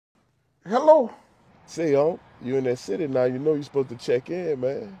Hello? See, you in that city now, you know you're supposed to check in,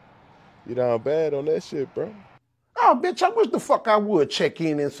 man. You down bad on that shit, bro. Oh, bitch, I wish the fuck I would check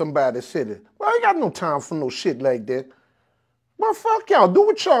in somebody's city. Well, I ain't got no time for no shit like that. Well, fuck y'all. Do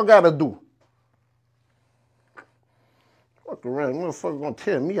what y'all gotta do. Fuck around. Motherfucker gonna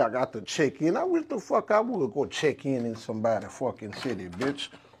tell me I got to check in. I wish the fuck I would go check in somebody's fucking city, bitch.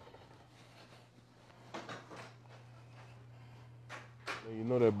 You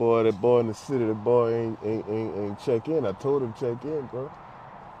know that boy in the city, that boy ain't check in. I told him check in, bro.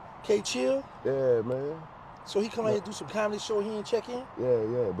 KCHILL? Yeah, man. So he come out here and do some comedy show, he ain't check in?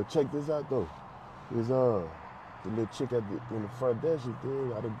 Yeah. But check this out though. His the little chick in the front desk, she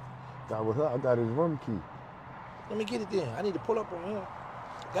did. I got with her. I got his room key. Let me get it then. I need to pull up on him.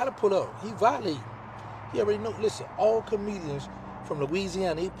 Gotta pull up. He violating. He already know. Listen, all comedians from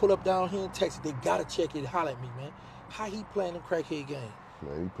Louisiana, they pull up down here in Texas, they gotta check it, holler at me, man. How he playing them crackhead game?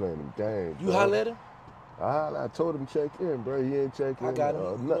 Man, he playing them games. You holler at him? I told him check in, bro. He ain't check in. I got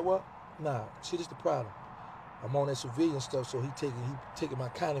him. You know what? Nah, see, this the problem. I'm on that civilian stuff, so he taking my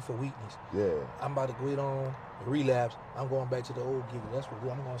kindness for weakness. Yeah. I'm about to go on relapse. I'm going back to the old giggy. That's what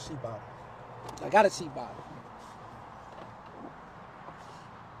I'm going to see about it. I got to see about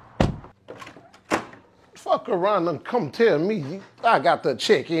it. Fuck around and come tell me I got to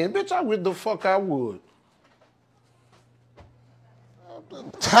check in. Bitch, I wish the fuck I would.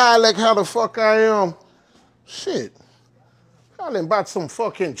 I'm tired like how the fuck I am. Shit. Calling about some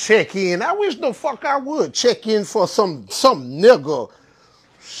fucking check-in. I wish the fuck I would check in for some nigga.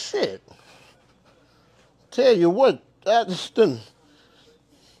 Shit. Tell you what, I just done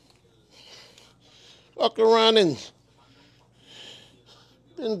fuck around and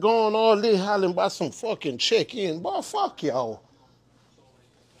been going all day hollering about some fucking check-in. Boy, fuck y'all.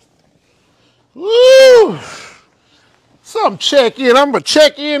 Woo! Some check-in. I'm gonna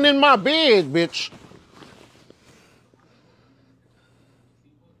check in my bed, bitch.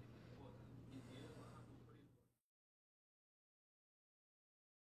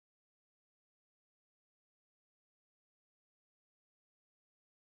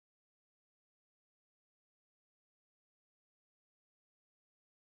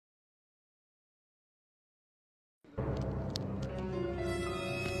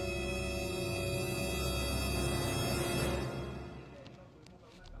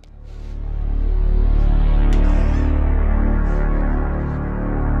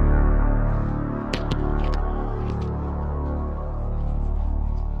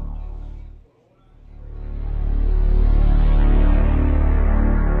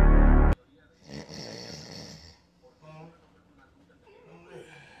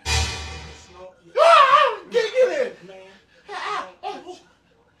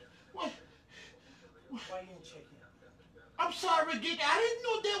 I'm sorry, Giggy. I didn't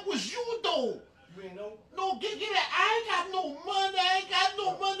know that was you, though. You ain't know? No, Giggy, I ain't got no money. I ain't got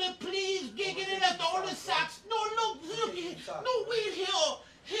no money. Please, Giggy, that's the only socks. No, look here. No, wait here.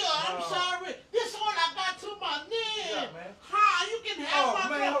 I'm sorry. This all I got to my name. Huh? You can have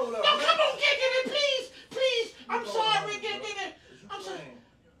my man. No, come on, Giggy, please. I'm sorry, Giggy. I'm sorry.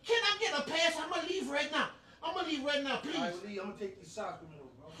 Can I get a pass? I'm gonna leave right now. Please. All right, Lee, I'm gonna take these socks with me,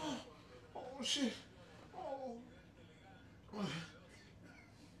 bro. Oh, shit. Oh,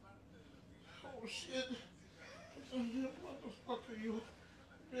 shit. What the fuck are you,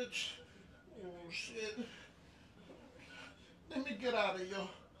 bitch? Oh, shit. Let me get out of here.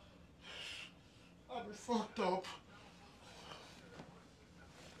 I be fucked up.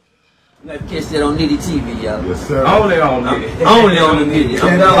 You gotta catch that on Nittytv, y'all. Yes, sir. Only on Nitty. Only on the Nitty.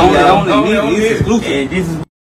 I'm telling y'all, only Nitty. And this is